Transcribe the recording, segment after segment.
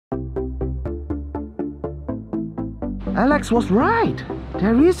Alex was right.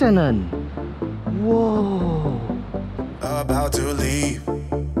 There is an urn. Whoa. About to leave,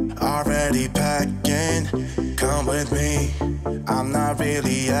 already packing. Come with me, I'm not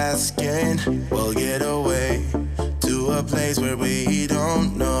really asking. We'll get away to a place where we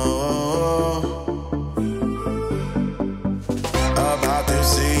don't know. About to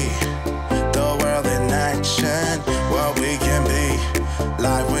see the world in action, what we can be,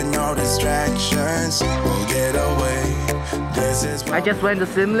 life with no distractions. We'll get away. This is I just went to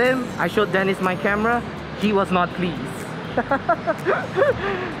Simlim. I showed Dennis my camera. He was not pleased.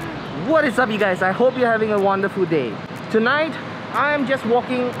 What is up, you guys? I hope you're having a wonderful day. Tonight I am just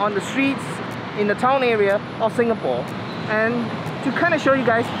walking on the streets in the town area of Singapore, and to kind of show you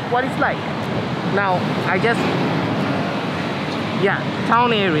guys what it's like. Now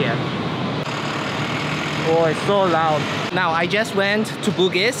town area. Oh, it's so loud. Now I just went to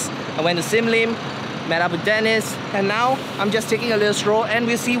Bugis. I went to Simlim, met up with Dennis, and now I'm just taking a little stroll and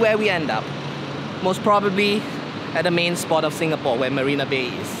we'll see where we end up. Most probably at the main spot of Singapore where Marina Bay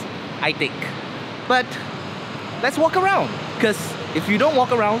is, I think. But let's walk around, because if you don't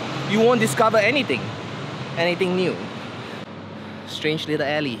walk around, you won't discover anything new. Strange little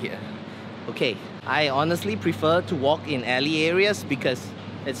alley here. Okay, I honestly prefer to walk in alley areas because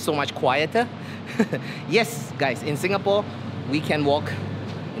it's so much quieter. Yes, guys, in Singapore, we can walk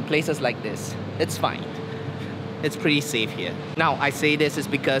in places like this. It's fine. It's pretty safe here. Now, I say this is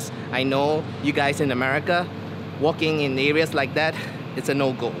because I know you guys in America, walking in areas like that, it's a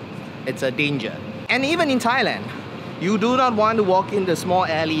no-go. It's a danger. And even in Thailand, you do not want to walk in the small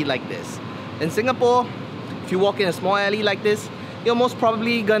alley like this. In Singapore, if you walk in a small alley like this, you're most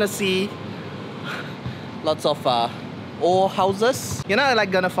probably gonna see lots of old houses. You're not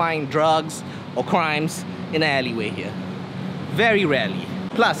like gonna find drugs or crimes in an alleyway here. Very rarely.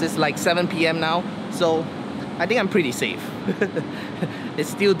 Plus, it's like 7 PM now, so I think I'm pretty safe. It's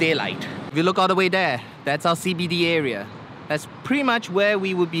still daylight. If you look all the way there, that's our CBD area. That's pretty much where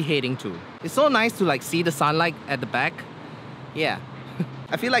we would be heading to. It's so nice to like see the sunlight at the back. Yeah.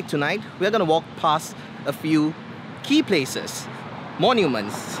 I feel like tonight we're gonna walk past a few key places,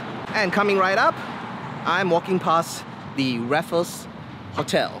 monuments. And coming right up, I'm walking past the Raffles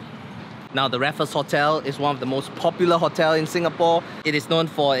Hotel. Now, the Raffles Hotel is one of the most popular hotels in Singapore. It is known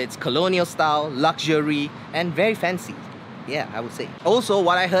for its colonial style, luxury, and very fancy. Yeah, I would say. Also,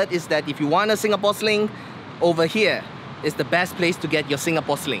 what I heard is that if you want a Singapore sling, over here is the best place to get your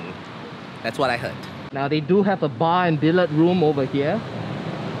Singapore sling. That's what I heard. Now, they do have a bar and billiard room over here.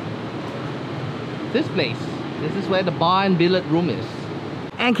 This place. This is where the bar and billiard room is.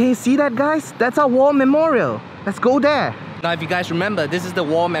 And can you see that, guys? That's our war memorial. Let's go there. Now, if you guys remember, this is the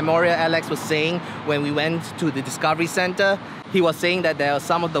war memorial Alex was saying when we went to the Discovery Center. He was saying that there are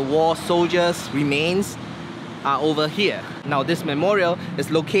some of the war soldiers' remains over here. Now, this memorial is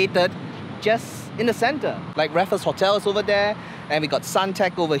located just in the center. Like Raffles Hotel is over there, and we got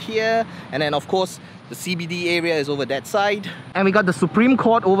Suntec over here, and then of course the CBD area is over that side. And we got the Supreme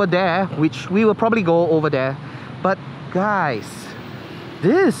Court over there, which we will probably go over there. But guys,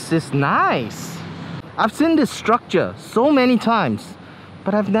 this is nice. I've seen this structure so many times,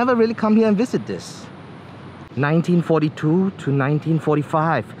 but I've never really come here and visit this. 1942 to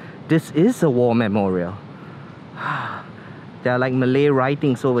 1945. This is a war memorial. There are like Malay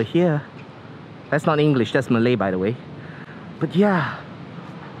writings over here. That's not English, that's Malay, by the way. But yeah.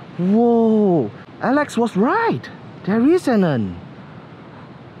 Whoa! Alex was right. There is an urn.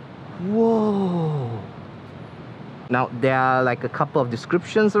 Whoa! Now, there are like a couple of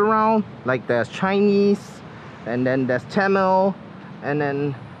descriptions around. Like there's Chinese, and then there's Tamil, and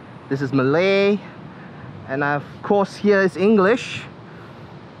then this is Malay, and of course here is English.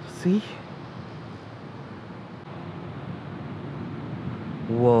 See?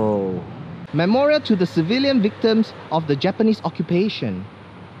 Whoa. Memorial to the civilian victims of the Japanese occupation.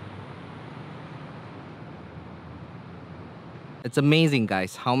 It's amazing,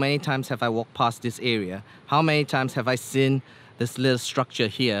 guys. How many times have I walked past this area? How many times have I seen this little structure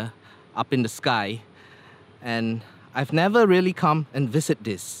here up in the sky? And I've never really come and visit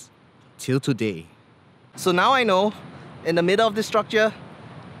this till today. So now I know, in the middle of this structure,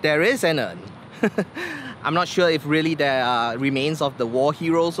 there is an urn. I'm not sure if really there are remains of the war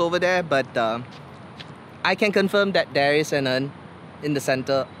heroes over there, but I can confirm that there is an urn in the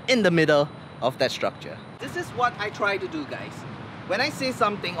center, in the middle of that structure. This is what I try to do, guys. When I say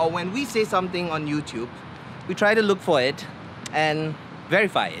something, or when we say something on YouTube, we try to look for it and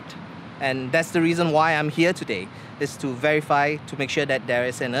verify it. And that's the reason why I'm here today, is to verify, to make sure that there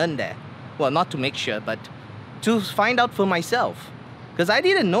is an urn there. Well, not to make sure, but to find out for myself. Because I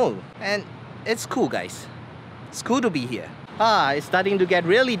didn't know, and it's cool, guys. It's cool to be here. It's starting to get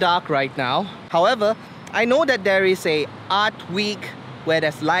really dark right now. However, I know that there is a art week where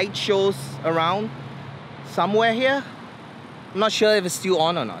there's light shows around somewhere here. I'm not sure if it's still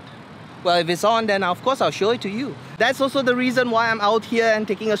on or not. Well, if it's on, then of course I'll show it to you. That's also the reason why I'm out here and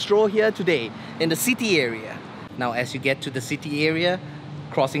taking a stroll here today in the city area. Now, as you get to the city area,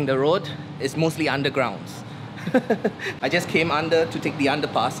 crossing the road, it's mostly undergrounds. I just came under to take the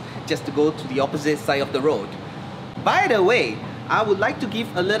underpass just to go to the opposite side of the road. By the way, I would like to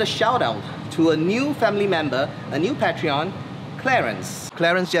give a little shout out to a new family member, a new Patreon, Clarence.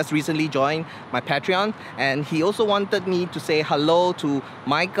 Clarence just recently joined my Patreon, and he also wanted me to say hello to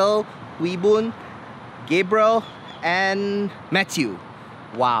Michael, Weebun, Gabriel, and Matthew.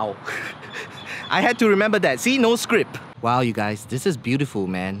 Wow. I had to remember that. See, no script. Wow, you guys, this is beautiful,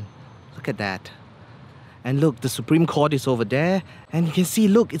 man. Look at that. And look, the Supreme Court is over there, and you can see,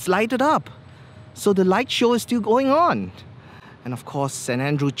 look, it's lighted up. So the light show is still going on. And of course, St.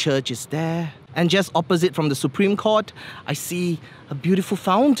 Andrew Church is there. And just opposite from the Supreme Court, I see a beautiful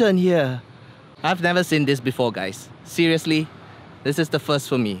fountain here. I've never seen this before, guys. Seriously, this is the first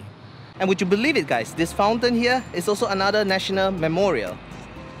for me. And would you believe it, guys? This fountain here is also another national memorial.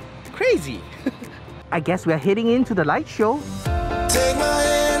 Crazy. I guess we're heading into the light show. Take my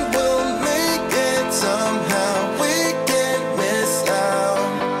hand, we'll make it somehow. We can't miss out.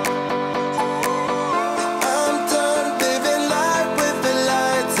 I'm done living life with the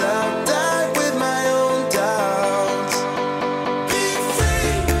lights out. Die with my own doubts. Be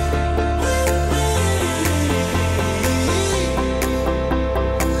free with me.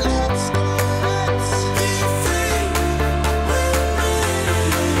 Let's go, let's be free with me.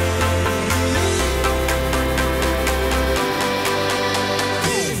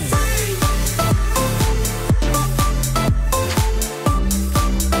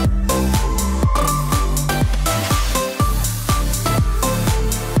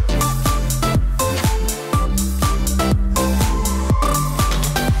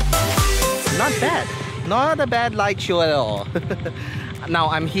 Not bad. Not a bad light show at all. Now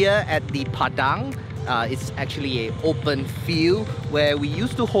I'm here at the Padang. It's actually an open field where we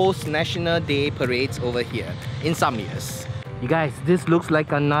used to host National Day parades over here in some years. You guys, this looks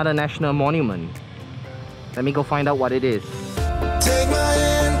like another national monument. Let me go find out what it is. Take my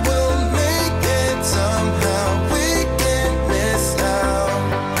hand, we'll make it somehow. We can't miss out.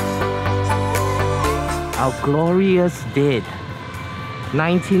 Our glorious dead.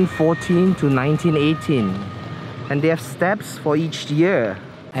 1914 to 1918. And they have steps for each year.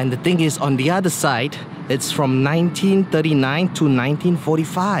 And the thing is, on the other side, it's from 1939 to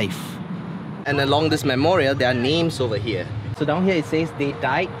 1945. And along this memorial, there are names over here. So down here it says they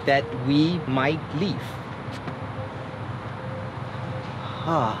died that we might live.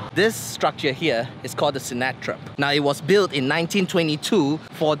 This structure here is called the Cenotaph. Now, it was built in 1922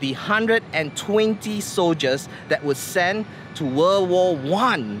 for the 120 soldiers that were sent to World War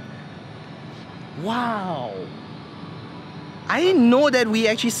I. Wow! I didn't know that we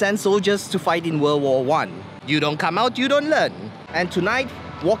actually sent soldiers to fight in World War I. You don't come out, you don't learn. And tonight,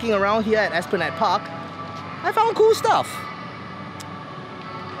 walking around here at Esplanade Park, I found cool stuff.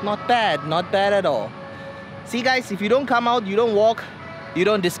 Not bad at all. See guys, if you don't come out, you don't walk, you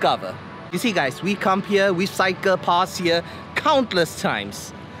don't discover. You see guys, we come here, we cycle past here countless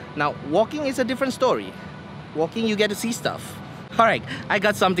times. Now, walking is a different story. Walking, you get to see stuff. Alright, I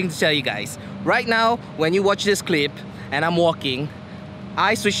got something to tell you guys. Right now, when you watch this clip and I'm walking,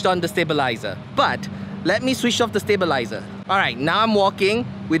 I switched on the stabilizer. But let me switch off the stabilizer. Alright, now I'm walking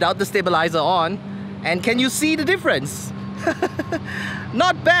without the stabilizer on. And can you see the difference?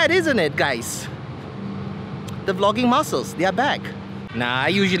 Not bad, isn't it, guys? The vlogging muscles, they are back. Nah, I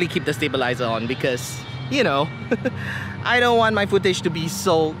usually keep the stabilizer on because, you know, I don't want my footage to be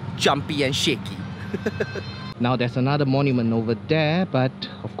so jumpy and shaky. Now there's another monument over there, but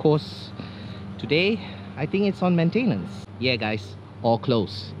of course, today, I think it's on maintenance. Yeah guys, all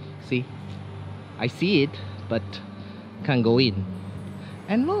closed. See? I see it, but can't go in.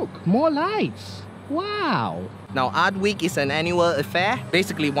 And look, more lights. Wow! Now, Art Week is an annual affair.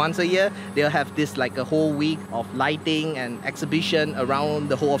 Basically, once a year, they'll have this like a whole week of lighting and exhibition around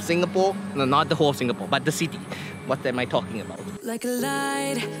the whole of Singapore. No, not the whole of Singapore, but the city. What am I talking about? Like a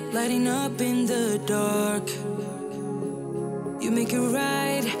light, lighting up in the dark. You make it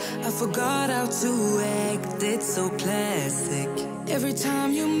right, I forgot how to act. It's so classic. Every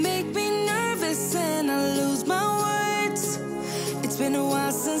time you make me nervous and I lose my words. It's been a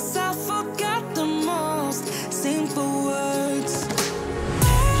while since I forgot the most simple words.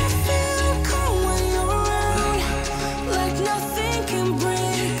 I feel calm when you're around, like nothing can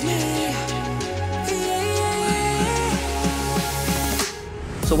break me. Yeah, yeah,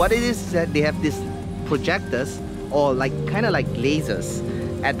 So what it is that they have these projectors, or like kind of like lasers,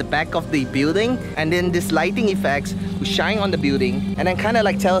 at the back of the building, and then this lighting effects will shine on the building and then kind of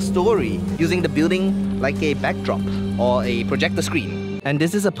like tell a story using the building like a backdrop or a projector screen. And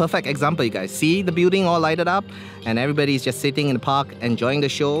this is a perfect example, you guys. See the building all lighted up and everybody is just sitting in the park enjoying the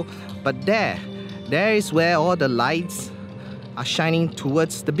show. But there is where all the lights are shining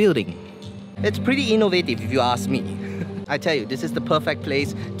towards the building. It's pretty innovative if you ask me. I tell you, this is the perfect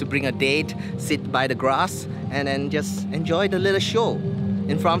place to bring a date, sit by the grass, and then just enjoy the little show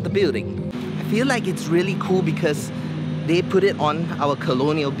in front of the building. I feel like it's really cool because they put it on our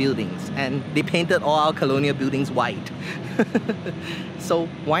colonial buildings and they painted all our colonial buildings white. So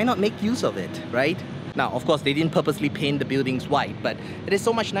why not make use of it, right? Now, of course, they didn't purposely paint the buildings white, but it is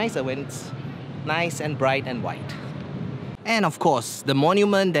so much nicer when it's nice and bright and white. And of course, the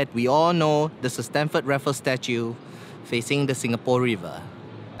monument that we all know, the Sir Stamford Raffles statue facing the Singapore River.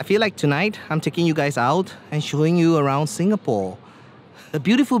 I feel like tonight, I'm taking you guys out and showing you around Singapore. The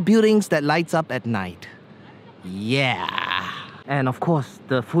beautiful buildings that lights up at night. Yeah! And of course,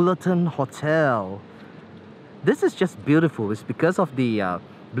 the Fullerton Hotel. This is just beautiful. It's because of the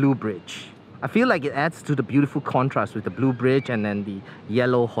blue bridge. I feel like it adds to the beautiful contrast with the blue bridge and then the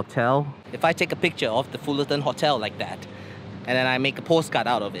yellow hotel. If I take a picture of the Fullerton Hotel like that, and then I make a postcard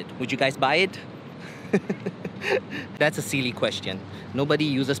out of it, would you guys buy it? That's a silly question. Nobody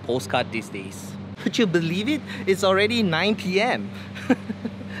uses postcard these days. Could you believe it? It's already 9 PM.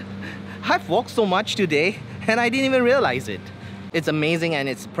 I've walked so much today and I didn't even realize it. It's amazing and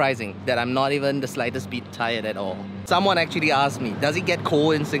it's surprising that I'm not even the slightest bit tired at all. Someone actually asked me, does it get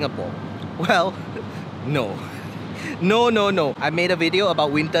cold in Singapore? Well, no. No. I made a video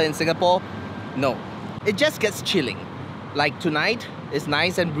about winter in Singapore. No. It just gets chilling. Like tonight, it's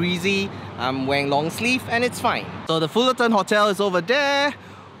nice and breezy. I'm wearing long sleeve and it's fine. So the Fullerton Hotel is over there.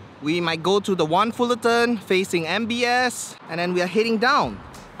 We might go to the one Fullerton facing MBS, and then we are heading down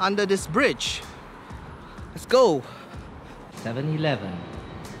under this bridge. Let's go. 7-Eleven.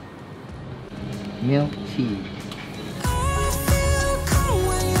 Milk tea.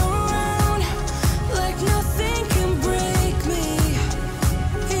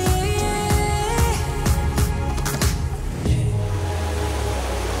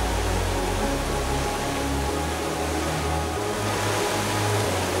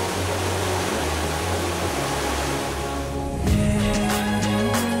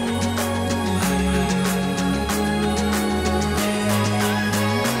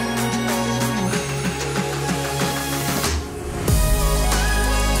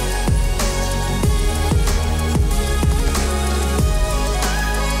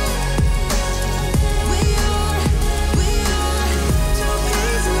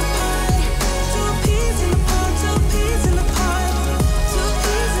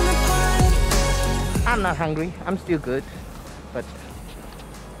 I'm not hungry, I'm still good, but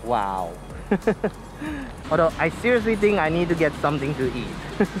wow. Although I seriously think I need to get something to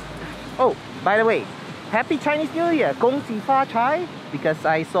eat. Oh, by the way, Happy Chinese New Year! 恭喜发财! Because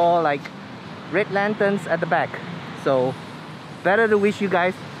I saw like red lanterns at the back. So better to wish you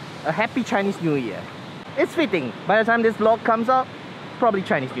guys a happy Chinese New Year. It's fitting, by the time this vlog comes out, probably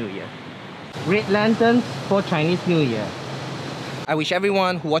Chinese New Year. Red lanterns for Chinese New Year. I wish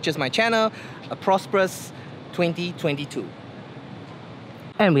everyone who watches my channel a prosperous 2022.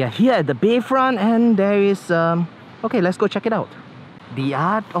 And we are here at the Bayfront and there is, okay, let's go check it out. The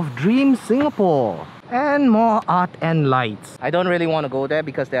Art of Dream Singapore. And more art and lights. I don't really want to go there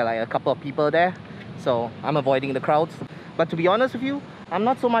because there are like a couple of people there. So I'm avoiding the crowds. But to be honest with you, I'm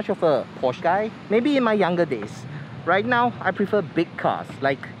not so much of a Porsche guy. Maybe in my younger days. Right now, I prefer big cars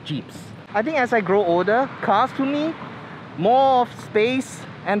like Jeeps. I think as I grow older, cars to me, more of space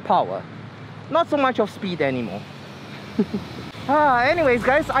and power. Not so much of speed anymore. Anyways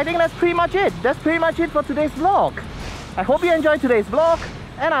guys, I think that's pretty much it. That's pretty much it for today's vlog. I hope you enjoyed today's vlog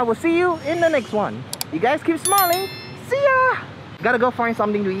and I will see you in the next one. You guys keep smiling. See ya! Gotta go find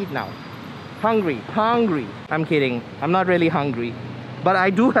something to eat now. Hungry. I'm kidding. I'm not really hungry. But I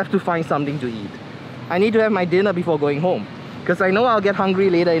do have to find something to eat. I need to have my dinner before going home. Because I know I'll get hungry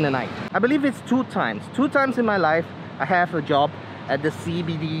later in the night. I believe it's 2 times. 2 times in my life I have a job at the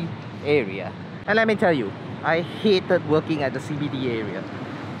CBD area. And let me tell you, I hated working at the CBD area.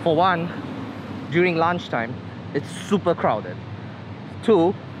 For one, during lunchtime, it's super crowded.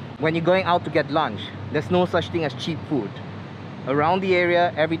 2, when you're going out to get lunch, there's no such thing as cheap food. Around the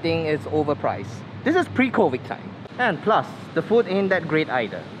area, everything is overpriced. This is pre-COVID time. And plus, the food ain't that great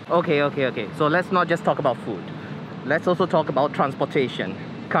either. Okay. So let's not just talk about food. Let's also talk about transportation.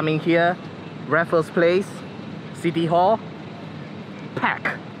 Coming here, Raffles Place, City Hall,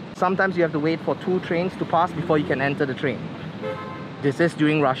 pack. sometimes you have to wait for 2 trains to pass before you can enter the train. This is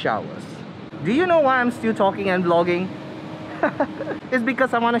during rush hours. Do you know why I'm still talking and vlogging? It's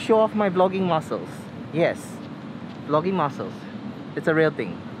because I want to show off my vlogging muscles. Yes, vlogging muscles. It's a real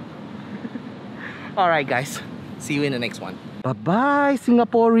thing. Alright guys, see you in the next one. Bye bye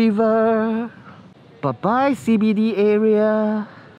Singapore River. Bye bye CBD area.